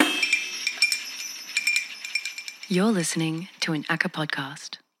You're listening to an ACCA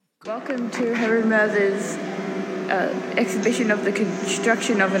podcast. Welcome to Herman Mother's exhibition of the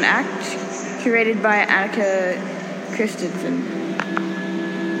construction of an act, curated by Annika Christensen.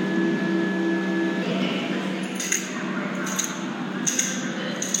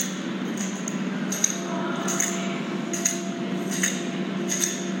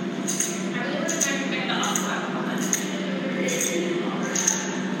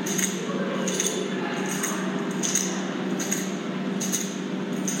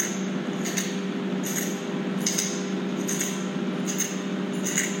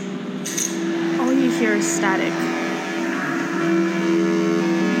 Here is static.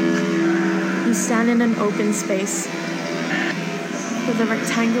 You stand in an open space with a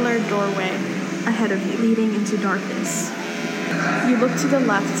rectangular doorway ahead of you leading into darkness. You look to the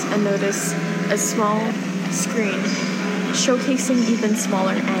left and notice a small screen showcasing even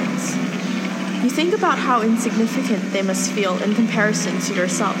smaller ants. You think about how insignificant they must feel in comparison to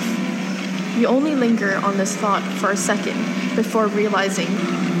yourself. You only linger on this thought for a second before realizing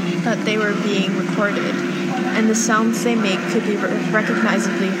that they were being recorded, and the sounds they make could be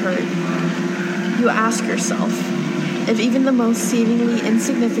recognizably heard. You ask yourself, if even the most seemingly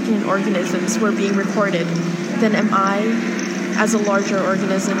insignificant organisms were being recorded, then am I, as a larger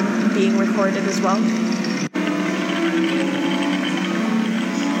organism, being recorded as well?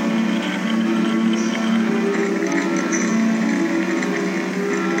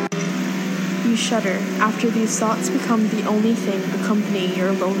 You shudder after these thoughts become the only thing accompanying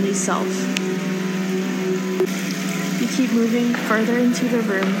your lonely self. You keep moving further into the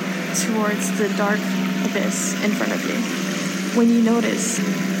room towards the dark abyss in front of you, when you notice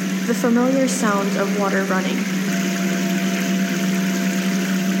the familiar sound of water running.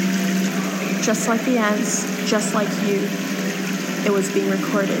 Just like the ants, just like you, it was being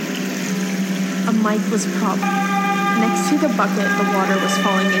recorded. A mic was propped next to the bucket the water was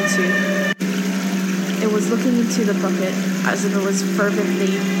falling into. It was looking into the bucket as if it was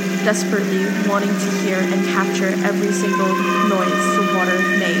fervently, desperately wanting to hear and capture every single noise the water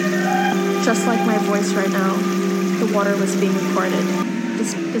made. Just like my voice right now, the water was being recorded.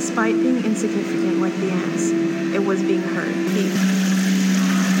 Despite being insignificant like the ants, it was being heard.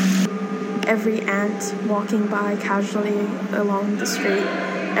 Every ant walking by casually along the street,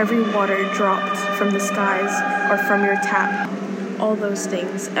 every water dropped from the skies or from your tap. All those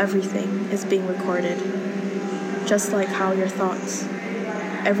things, everything is being recorded. Just like how your thoughts,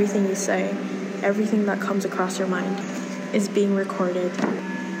 everything you say, everything that comes across your mind is being recorded.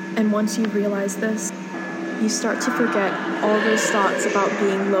 And once you realize this, you start to forget all those thoughts about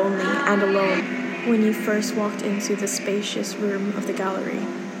being lonely and alone when you first walked into the spacious room of the gallery.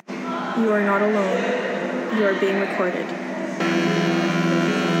 You are not alone. You are being recorded.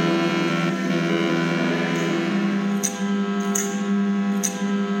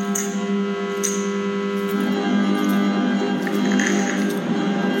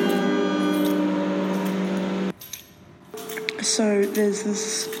 So there's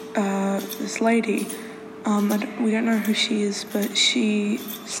this lady, we don't know who she is, but she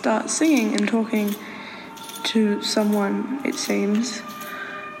starts singing and talking to someone, it seems,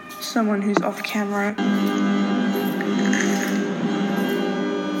 someone who's off camera.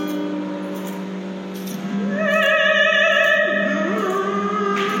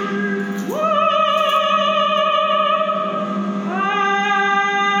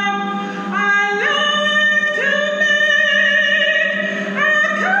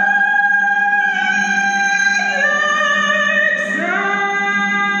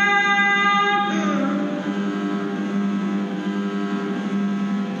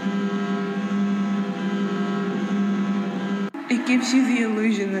 It gives you the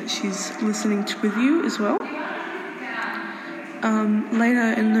illusion that she's listening with you as well.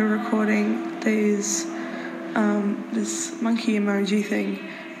 Later in the recording, there's this monkey emoji thing,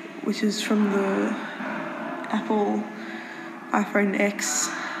 which is from the Apple iPhone X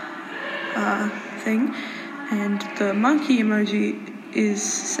thing, and the monkey emoji is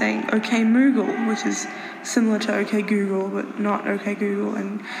saying "OK Moogle," which is similar to "OK Google" but not "OK Google,"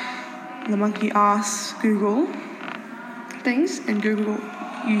 and the monkey asks Google things, and Google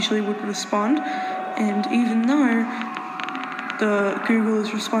usually would respond, and even though the Google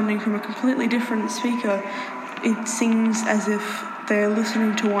is responding from a completely different speaker, it seems as if they're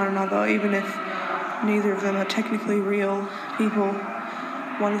listening to one another, even if neither of them are technically real people.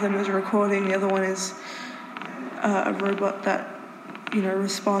 One of them is recording, the other one is a robot that,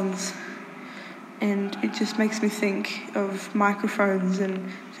 responds. And it just makes me think of microphones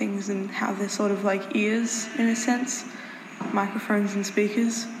and things and how they're sort of like ears in a sense. Microphones and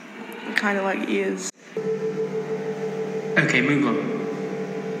speakers are kind of like ears. Okay,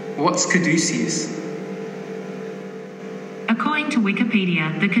 Moogle. What's caduceus? According to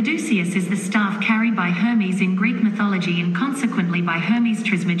Wikipedia, the caduceus is the staff carried by Hermes in Greek mythology and consequently by Hermes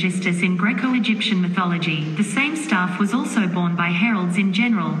Trismegistus in Greco-Egyptian mythology. The same staff was also borne by heralds in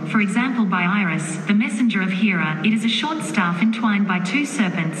general, for example by Iris, the messenger of Hera. It is a short staff entwined by two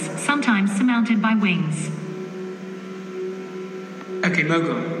serpents, sometimes surmounted by wings. Okay,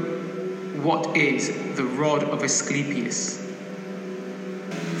 Moogle. What is the rod of Asclepius?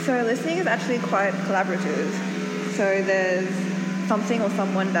 So listening is actually quite collaborative. So there's something or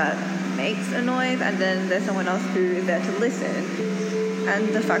someone that makes a noise, and then there's someone else who is there to listen. And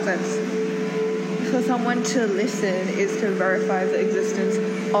the fact that for someone to listen is to verify the existence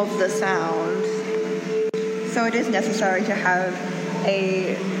of the sound. So it is necessary to have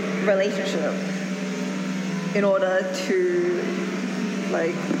a relationship in order to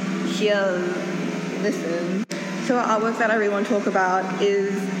listen. So our artwork that I really want to talk about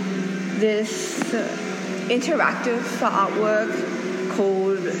is this interactive artwork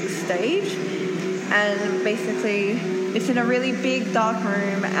called Stage, and basically it's in a really big dark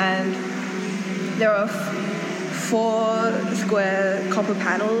room, and there are 4 square copper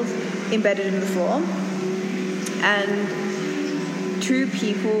panels embedded in the floor, and 2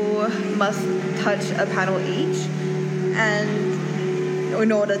 people must touch a panel each, and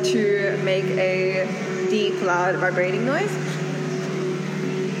in order to make a deep, loud, vibrating noise.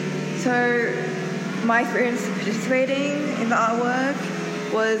 So my experience participating in the artwork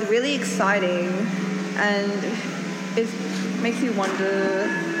was really exciting, and it makes you wonder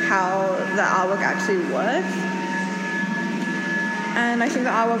how the artwork actually works. And I think the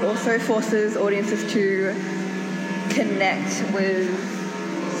artwork also forces audiences to connect with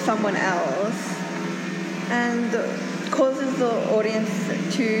someone else, and causes the audience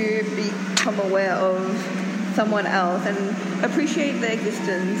to become aware of someone else and appreciate their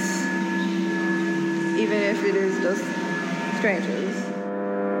existence, even if it is just strangers.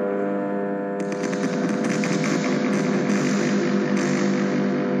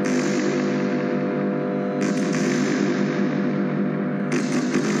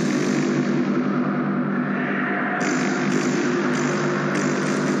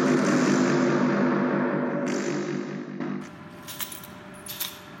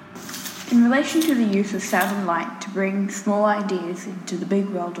 In relation to the use of sound and light to bring small ideas into the big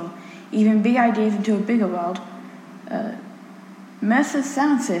world, or even big ideas into a bigger world, Mercer's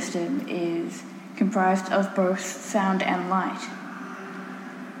sound system is comprised of both sound and light.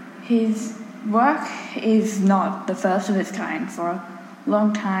 His work is not the first of its kind. For a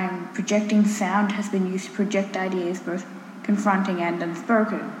long time, projecting sound has been used to project ideas both confronting and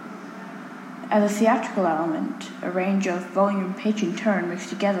unspoken. As a theatrical element, a range of volume, pitch, and tone mixed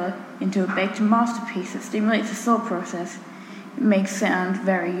together into a baked masterpiece that stimulates the thought process makes sound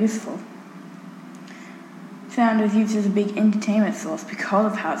very useful. Sound is used as a big entertainment source because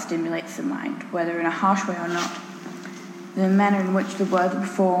of how it stimulates the mind, whether in a harsh way or not. The manner in which the words are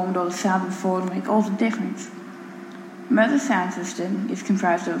performed or the sound is formed make all the difference. Mercer's sound system is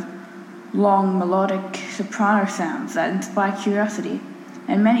comprised of long, melodic soprano sounds that inspire curiosity,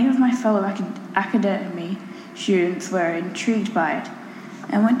 and many of my fellow academy students were intrigued by it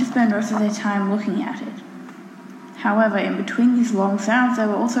and went to spend most of their time looking at it. However, in between these long sounds, there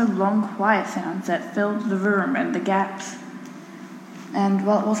were also long, quiet sounds that filled the room and the gaps. And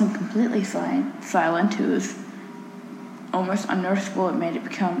while it wasn't completely silent, it was almost unnoticeable. It made it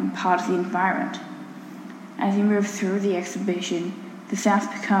become part of the environment. As you move through the exhibition, the sounds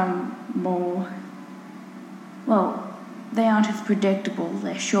become more, they aren't as predictable.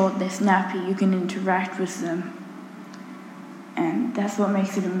 They're short, they're snappy, you can interact with them. And that's what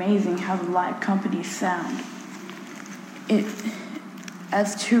makes it amazing how the light accompanies sound. It,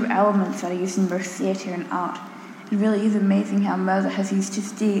 as 2 elements that are used in both theatre and art, it really is amazing how Mercer has used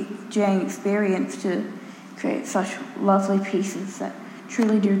his DJing experience to create such lovely pieces that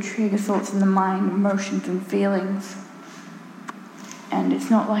truly do trigger thoughts in the mind, emotions and feelings. And it's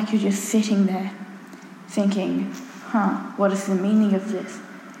not like you're just sitting there thinking, what is the meaning of this?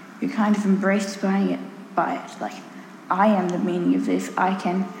 You're kind of embraced by it. Like, I am the meaning of this. I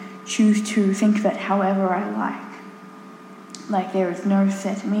can choose to think of it however I like. Like, there is no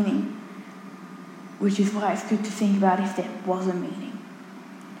set meaning, which is why it's good to think about if there was a meaning.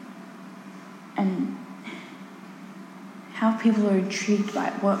 And how people are intrigued by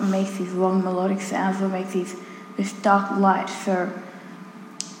it, what makes these long melodic sounds, what makes this dark light so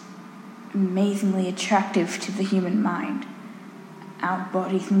amazingly attractive to the human mind. Our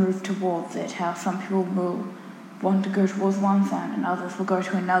bodies move towards it, how some people will want to go towards one sound and others will go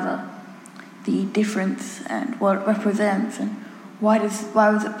to another. the difference and what it represents, and why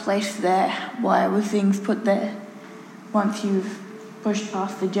was it placed there? Why were things put there? Once you've pushed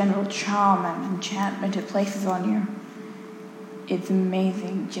past the general charm and enchantment it places on you, it's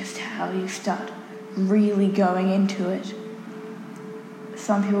amazing just how you start really going into it.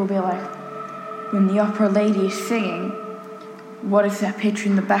 Some people will be like, when the opera lady is singing, what is that picture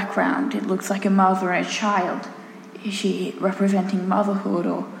in the background? It looks like a mother and a child. Is she representing motherhood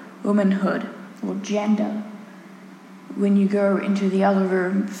or womanhood or gender? When you go into the other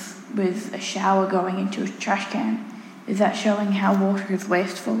rooms with a shower going into a trash can, is that showing how water is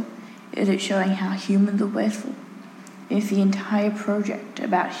wasteful? Is it showing how humans are wasteful? Is the entire project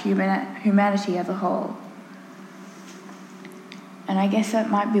about humanity as a whole? And I guess that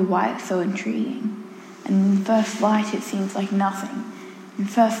might be why it's so intriguing. And in first light it seems like nothing. In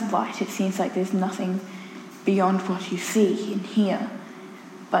first light it seems like there's nothing beyond what you see and hear.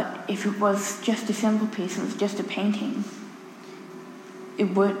 But if it was just a simple piece, it was just a painting,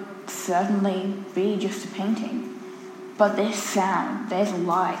 it would certainly be just a painting. But there's sound, there's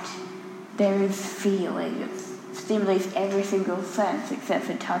light, there is feeling. It stimulates every single sense except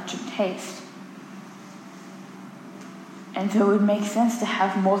for touch and taste. And so it would make sense to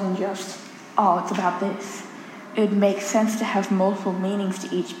have more than just, oh, it's about this. It would make sense to have multiple meanings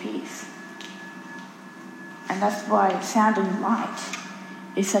to each piece. And that's why sound and light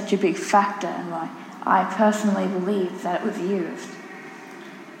is such a big factor, and why I personally believe that it was used.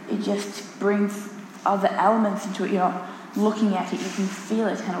 It just brings other elements into it. You're not looking at it, you can feel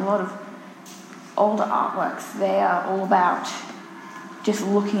it. And a lot of older artworks, they are all about just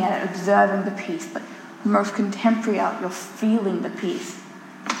looking at it, observing the piece. But most contemporary art, you're feeling the piece.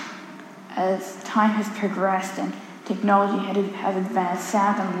 As time has progressed and technology has advanced,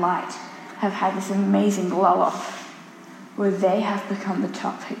 sound and light have had this amazing glow-up where they have become the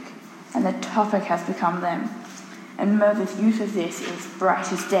topic and the topic has become them. And Moses' use of this is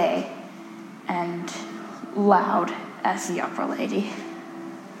bright as day and loud as the opera lady.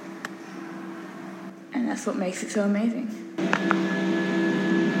 And that's what makes it so amazing.